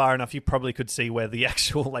far enough, you probably could see where the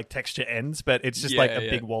actual like texture ends. But it's just like a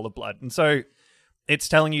big wall of blood, and so it's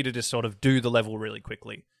telling you to just sort of do the level really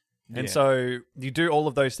quickly. And so you do all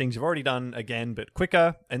of those things you've already done again, but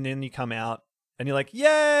quicker. And then you come out, and you're like,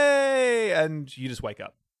 "Yay!" And you just wake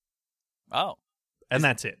up. Oh, and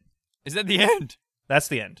that's it. Is that the end? That's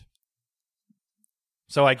the end.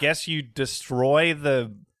 So I guess you destroy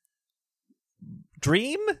the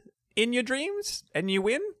dream in your dreams and you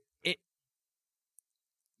win?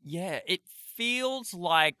 It feels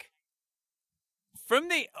like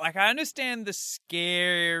I understand the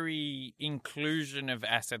scary inclusion of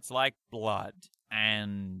assets like blood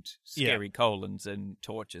and scary colons and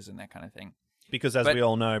torches and that kind of thing. Because as we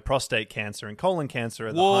all know, prostate cancer and colon cancer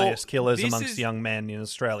are the highest killers amongst young men in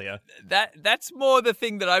Australia. That's more the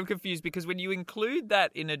thing that I'm confused, because when you include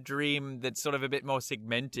that in a dream that's sort of a bit more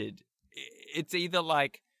segmented, it's either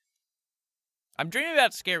like, I'm dreaming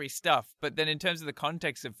about scary stuff, but then in terms of the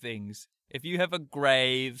context of things, if you have a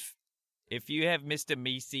grave, if you have Mr.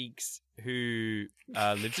 Meeseeks who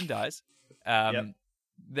lives and dies,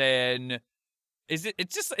 then it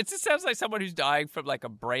just sounds like someone who's dying from like a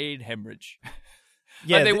brain hemorrhage.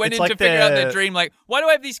 Yeah, like they went in to figure out their dream, like, why do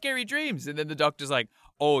I have these scary dreams? And then the doctor's like,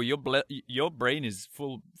 oh, your brain is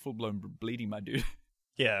full blown bleeding, my dude.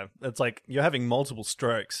 Yeah, it's like you're having multiple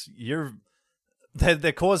strokes.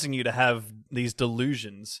 They're causing you to have these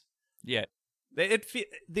delusions. Yeah, this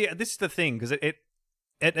is the thing, because it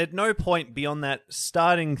at no point beyond that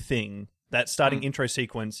starting intro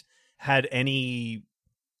sequence had any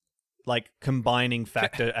like combining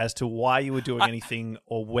factor as to why you were doing anything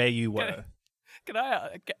or where you were. Can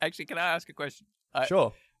I ask a question?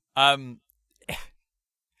 Sure.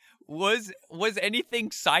 Was anything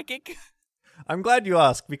psychic? I'm glad you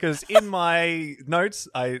asked, because in my notes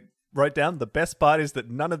I wrote down the best part is that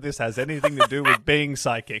none of this has anything to do with being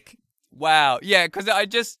psychic. Wow. Yeah, because I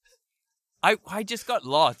just got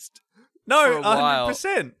lost. No,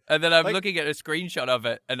 100%. And then I'm looking at a screenshot of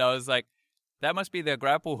it, and I was like, that must be their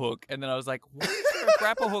grapple hook. And then I was like, what is there a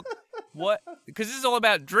grapple hook? What? Because this is all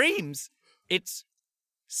about dreams. It's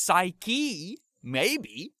psyche,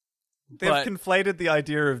 maybe. They've conflated the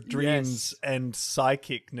idea of dreams and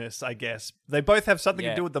psychicness, I guess. They both have something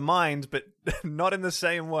to do with the mind, but not in the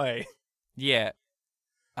same way. Yeah.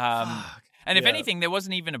 And if anything, there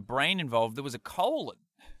wasn't even a brain involved. There was a colon.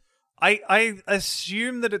 I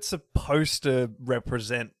assume that it's supposed to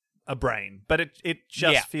represent a brain, but it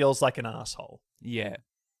just feels like an asshole. Yeah.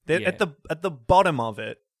 At the bottom of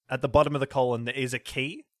it, at the bottom of the colon, there is a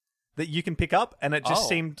key that you can pick up, and it just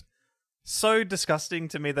seemed so disgusting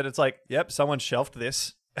to me that it's like, yep, someone shelved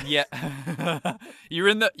this. Yeah. You're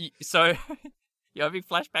having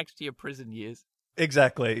flashbacks to your prison years.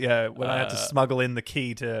 Exactly, yeah, when I had to smuggle in the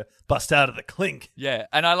key to bust out of the clink. Yeah,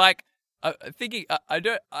 and I thinking,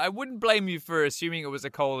 I wouldn't blame you for assuming it was a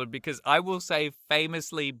colon, because I will say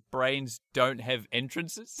famously brains don't have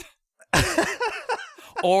entrances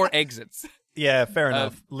or exits. Yeah, fair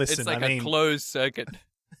enough. Listen, it's like a closed circuit.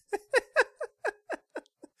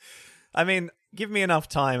 I mean, give me enough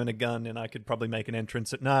time and a gun and I could probably make an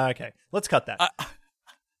entrance. No, okay. Let's cut that.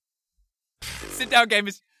 Sit down,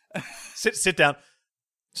 gamers. Sit down.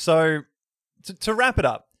 So, to wrap it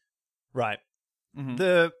up, right,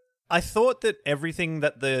 I thought that everything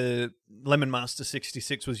that the Lemon Master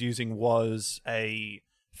 66 was using was a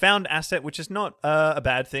found asset, which is not a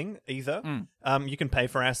bad thing either. You can pay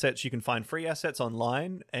for assets, you can find free assets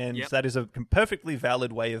online, and that is a perfectly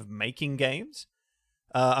valid way of making games.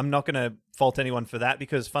 I'm not going to fault anyone for that,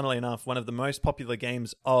 because funnily enough, one of the most popular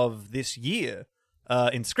games of this year,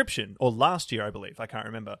 Inscription, or last year I believe, I can't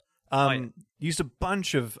remember, used a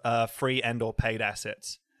bunch of free and or paid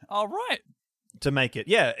assets. All right. To make it.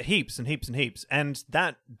 Yeah, heaps and heaps and heaps. And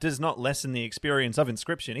that does not lessen the experience of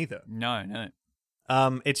Inscription either. No.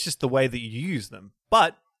 It's just the way that you use them.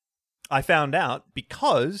 But I found out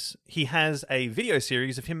because he has a video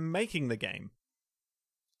series of him making the game.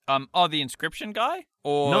 The Inscription guy?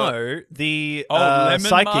 Or no, the Lemon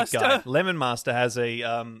psychic Master? guy. Lemon Master has a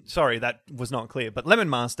sorry, that was not clear, but Lemon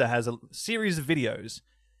Master has a series of videos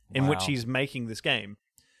in which he's making this game.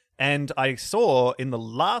 And I saw in the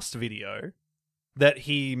last video that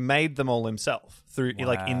he made them all himself through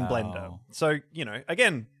like in Blender. So,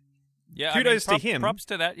 again, kudos to him. Props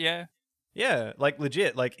to that, yeah. Yeah, like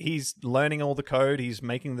legit, like he's learning all the code, he's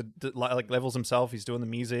making the like levels himself, he's doing the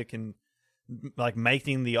music and like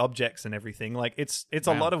making the objects and everything. Like it's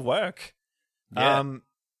a lot of work. Yeah.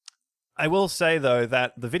 I will say though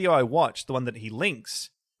that the video I watched, the one that he links,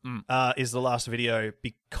 is the last video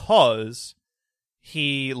because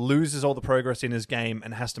he loses all the progress in his game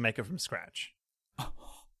and has to make it from scratch.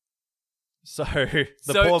 So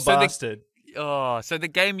poor bastard. So the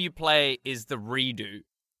game you play is the redo.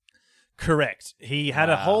 Correct. He had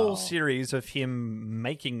a whole series of him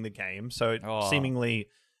making the game, so seemingly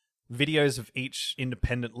videos of each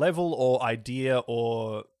independent level or idea,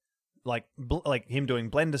 or like him doing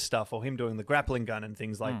Blender stuff, or him doing the grappling gun and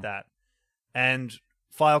things like that. And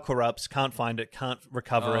file corrupts, can't find it, can't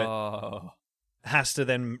recover it, Oh. has to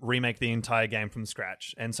then remake the entire game from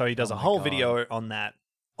scratch. And so he does Oh a my whole God. video on that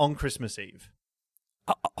on Christmas Eve.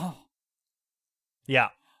 Oh. Yeah.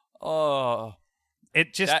 Oh.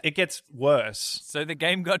 It gets worse. So the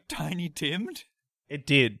game got Tiny Timmed? It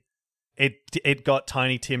did. It got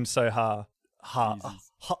Tiny Tim so hard.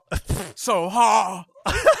 So hard.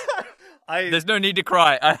 There's no need to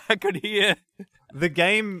cry. I could hear. The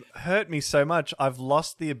game hurt me so much, I've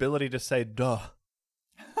lost the ability to say duh.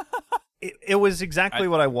 It was exactly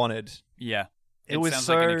what I wanted. Yeah. It was sounds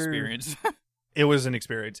so like an experience. It was an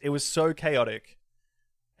experience. It was so chaotic.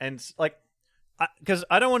 And like, because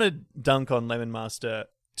I don't want to dunk on Lemon Master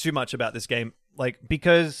too much about this game, like,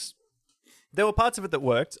 because there were parts of it that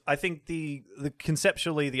worked. I think the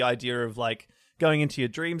conceptually the idea of like going into your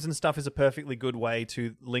dreams and stuff is a perfectly good way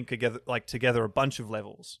to link together a bunch of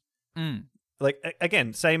levels. Mm. Like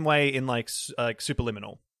again, same way in like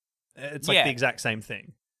Superliminal. It's like the exact same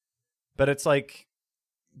thing, but it's like,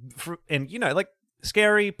 and you know, like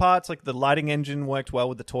scary parts, like the lighting engine worked well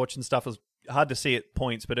with the torch and stuff. It was hard to see at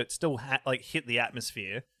points, but it still like hit the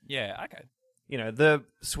atmosphere. Yeah, okay. You know, the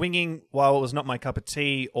swinging, while it was not my cup of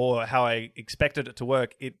tea or how I expected it to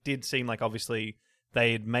work, it did seem like obviously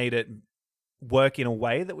they had made it work in a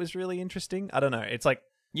way that was really interesting. I don't know. It's like,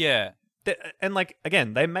 yeah. And like,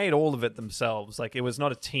 again, they made all of it themselves. Like, it was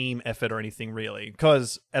not a team effort or anything really.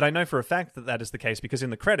 And I know for a fact that that is the case because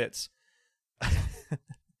in the credits,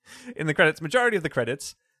 majority of the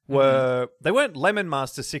credits were, they weren't Lemon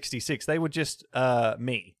Master 66. They were just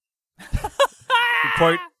me.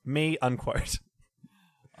 Quote, me, unquote.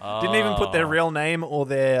 Didn't even put their real name or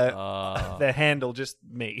their handle, just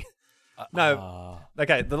me. No.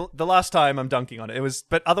 Okay, the last time I'm dunking on it, it was,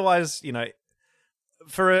 but otherwise, you know,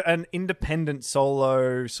 for an independent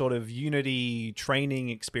solo sort of Unity training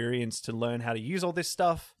experience to learn how to use all this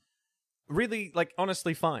stuff, really, like,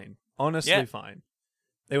 honestly fine. Honestly fine.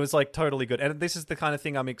 It was like totally good. And this is the kind of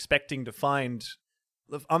thing I'm expecting to find.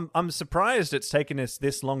 I'm surprised it's taken us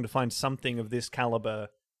this long to find something of this caliber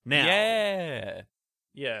now.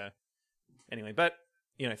 Yeah. Anyway, but,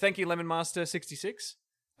 you know, thank you, Lemon Master 66.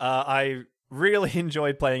 I really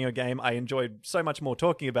enjoyed playing your game. I enjoyed so much more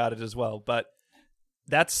talking about it as well, but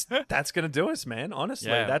that's going to do us, man. Honestly,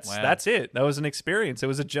 that's it. That was an experience. It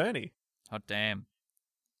was a journey. Oh, damn.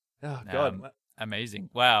 Oh, God. Amazing.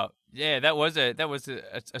 Wow. Yeah, that was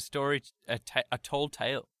a story, a tall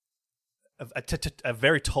tale. A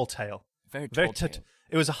very tall tale. Very tall tale.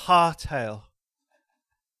 It was a ha tale.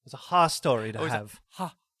 It was a ha story to have.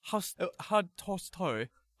 Ha tall story.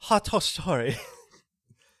 Ha tall story.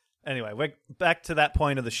 Anyway, we're back to that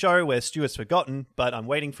point of the show where Stuart's forgotten, but I'm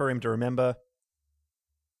waiting for him to remember.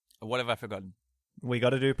 What have I forgotten? We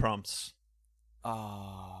got to do prompts.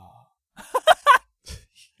 Oh.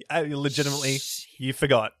 Legitimately, you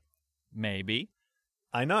forgot. Maybe.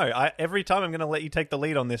 I know. Every time I'm going to let you take the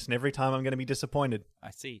lead on this, and every time I'm going to be disappointed.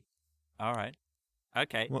 I see. All right.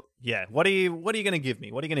 Okay. Well, yeah. What are you going to give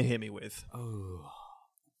me? What are you going to hit me with? Oh.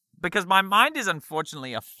 Because my mind is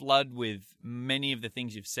unfortunately a flood with many of the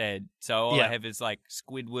things you've said. So all I have is like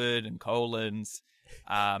Squidward and colons.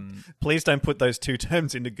 Please don't put those two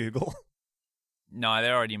terms into Google. No,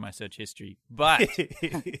 they're already in my search history. But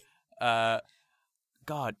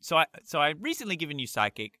God, so I recently given you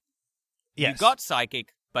Psychic. Yes. You got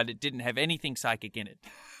Psychic, but it didn't have anything psychic in it.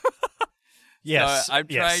 Yes. So I've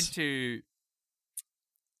tried to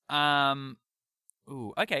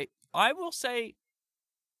okay. I will say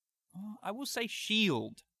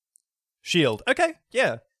Shield. Shield. Okay.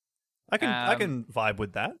 Yeah. I can vibe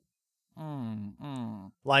with that.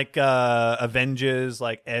 Like Avengers,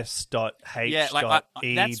 like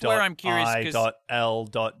S.H.E.I.L.D. That's where I'm curious.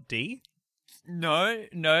 I.L.D. No.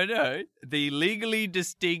 The legally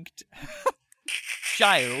distinct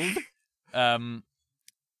child.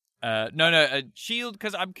 Shield,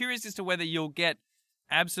 because I'm curious as to whether you'll get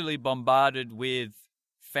absolutely bombarded with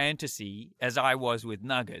fantasy, as I was with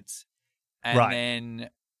Nuggets, and then,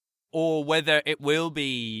 or whether it will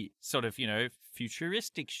be sort of, you know,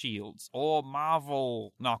 futuristic shields or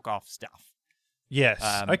Marvel knockoff stuff. Yes.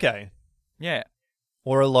 Okay. Yeah.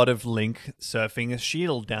 Or a lot of Link surfing a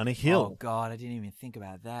shield down a hill. Oh, God, I didn't even think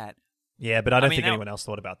about that. Yeah, but I don't think anyone else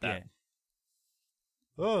thought about that.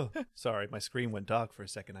 Yeah. Oh, sorry, my screen went dark for a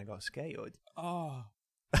second. I got scared. Oh.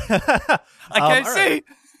 I can't see. Right.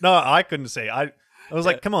 No, I couldn't see. I was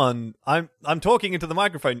like, come on. I'm talking into the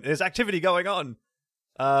microphone. There's activity going on.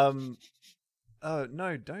 Oh,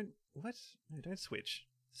 no, don't. What? No, don't switch.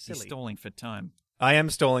 Silly. You're stalling for time. I am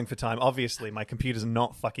stalling for time. Obviously, my computer's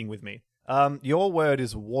not fucking with me. Your word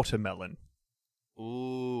is watermelon.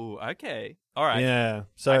 Ooh, okay. All right. Yeah.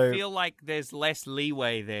 So I feel like there's less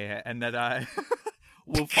leeway there and that I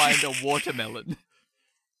will find a watermelon.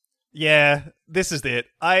 yeah, this is it.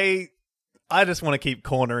 I just want to keep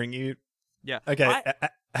cornering you. Yeah. Okay.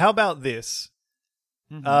 How about this?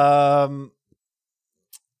 Mhm.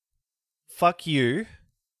 Fuck you,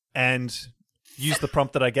 and use the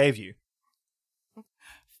prompt that I gave you.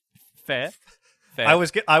 Fair. I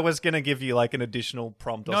was gonna give you like an additional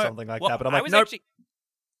prompt or something like that, but I'm like, nope.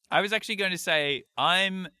 I was actually going to say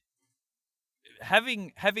I'm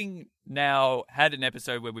having now had an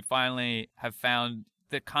episode where we finally have found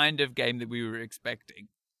the kind of game that we were expecting.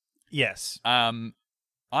 Yes. I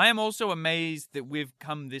am also amazed that we've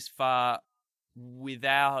come this far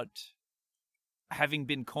without having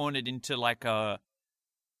been cornered into like a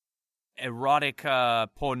erotica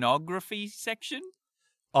pornography section.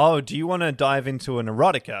 Oh, do you want to dive into an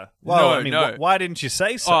erotica? Well, no. Why didn't you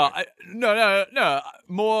say so? No.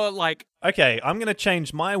 More like... Okay, I'm going to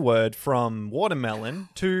change my word from watermelon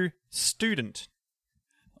to student.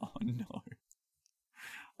 Oh, no.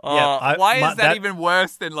 Yeah, why is that even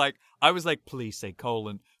worse than like... I was like, please say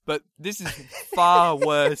colon. But this is far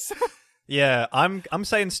worse. Yeah, I'm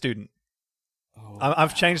saying student. Oh,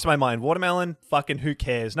 I've changed my mind. Watermelon, fucking who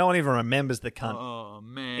cares? No one even remembers the cunt. Oh,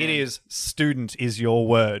 man. It is student is your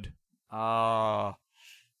word. Oh,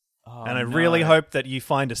 and I really hope that you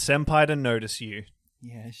find a senpai to notice you.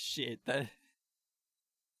 Yeah, shit.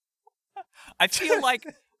 I feel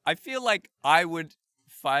like I would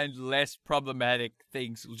find less problematic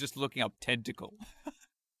things just looking up tentacle.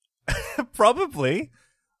 Probably.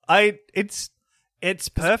 It's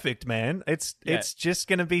perfect, man. It's just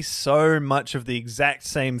going to be so much of the exact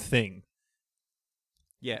same thing.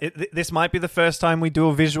 Yeah. This might be the first time we do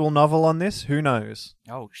a visual novel on this. Who knows?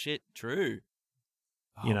 Oh, shit. True.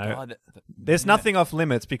 You know, God, there's nothing off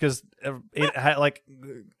limits because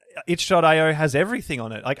itch.io has everything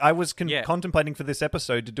on it. Like I was contemplating for this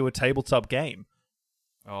episode to do a tabletop game.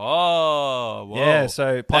 Oh, whoa. Yeah,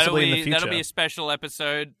 so possibly in the future. That'll be a special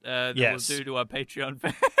episode that we'll do to our Patreon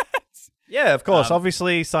fans. Yeah, of course.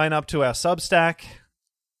 Obviously, sign up to our Substack.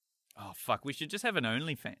 Oh, fuck. We should just have an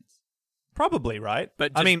OnlyFans. Probably, right?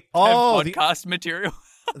 But just I mean, podcast material.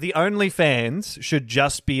 The OnlyFans should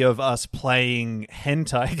just be of us playing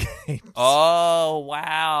hentai games. Oh,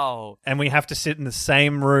 wow. And we have to sit in the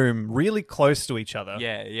same room really close to each other.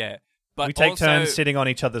 Yeah. But we take turns sitting on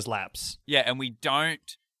each other's laps. Yeah, and we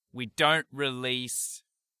don't release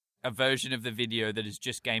a version of the video that is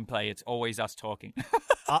just gameplay. It's always us talking.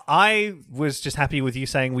 I was just happy with you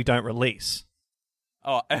saying we don't release.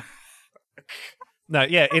 Oh. No,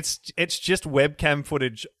 yeah, it's just webcam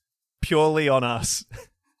footage purely on us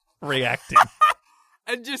reacting.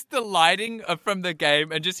 And just the lighting from the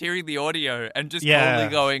game and just hearing the audio and just totally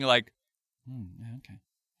going like, okay.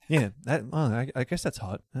 Yeah, I guess that's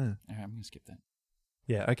hot. All right, I'm going to skip that.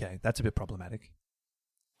 Yeah, okay, that's a bit problematic.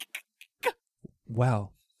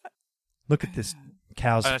 Wow. Look at this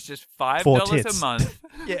cow's It's just $5 a month.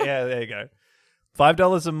 yeah, there you go.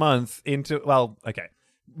 $5 a month into... Well, okay.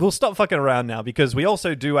 We'll stop fucking around now because we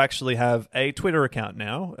also do actually have a Twitter account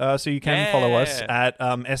now. So you can follow us at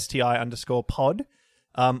STI_pod.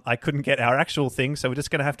 I couldn't get our actual thing, so we're just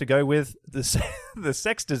going to have to go with the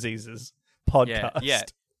Sex Diseases podcast.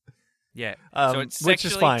 Yeah. So it's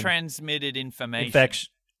sexually transmitted information.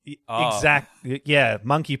 Exactly. Yeah,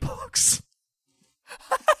 monkeypox.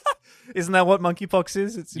 Isn't that what monkeypox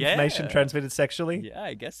is? It's information transmitted sexually? Yeah,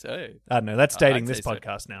 I guess so. I don't know. That's dating this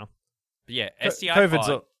podcast now. But yeah, STI COVID's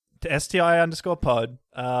pod. To STI_pod.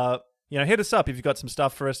 Hit us up if you've got some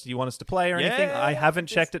stuff for us you want us to play or anything. I haven't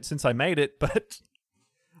checked it since I made it, but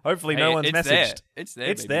hopefully no one's messaged. It's there.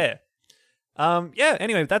 It's there.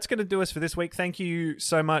 Anyway, that's going to do us for this week. Thank you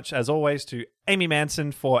so much, as always, to Amy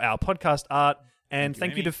Manson for our podcast art, and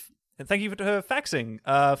thank you to her faxing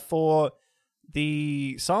for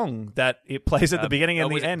the song that it plays at the beginning and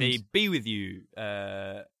the end. Be With You.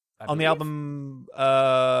 On the album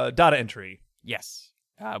Data Entry. Yes.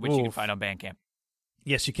 Which you can find on Bandcamp.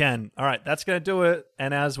 Yes, you can. All right, that's going to do it.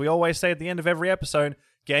 And as we always say at the end of every episode,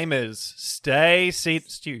 gamers, stay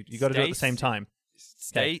Stu, you got to do it at the same time.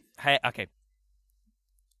 Okay.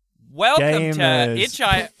 Welcome to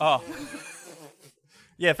Itch.io. Oh.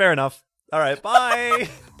 Yeah, fair enough. All right, bye.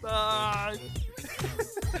 Bye.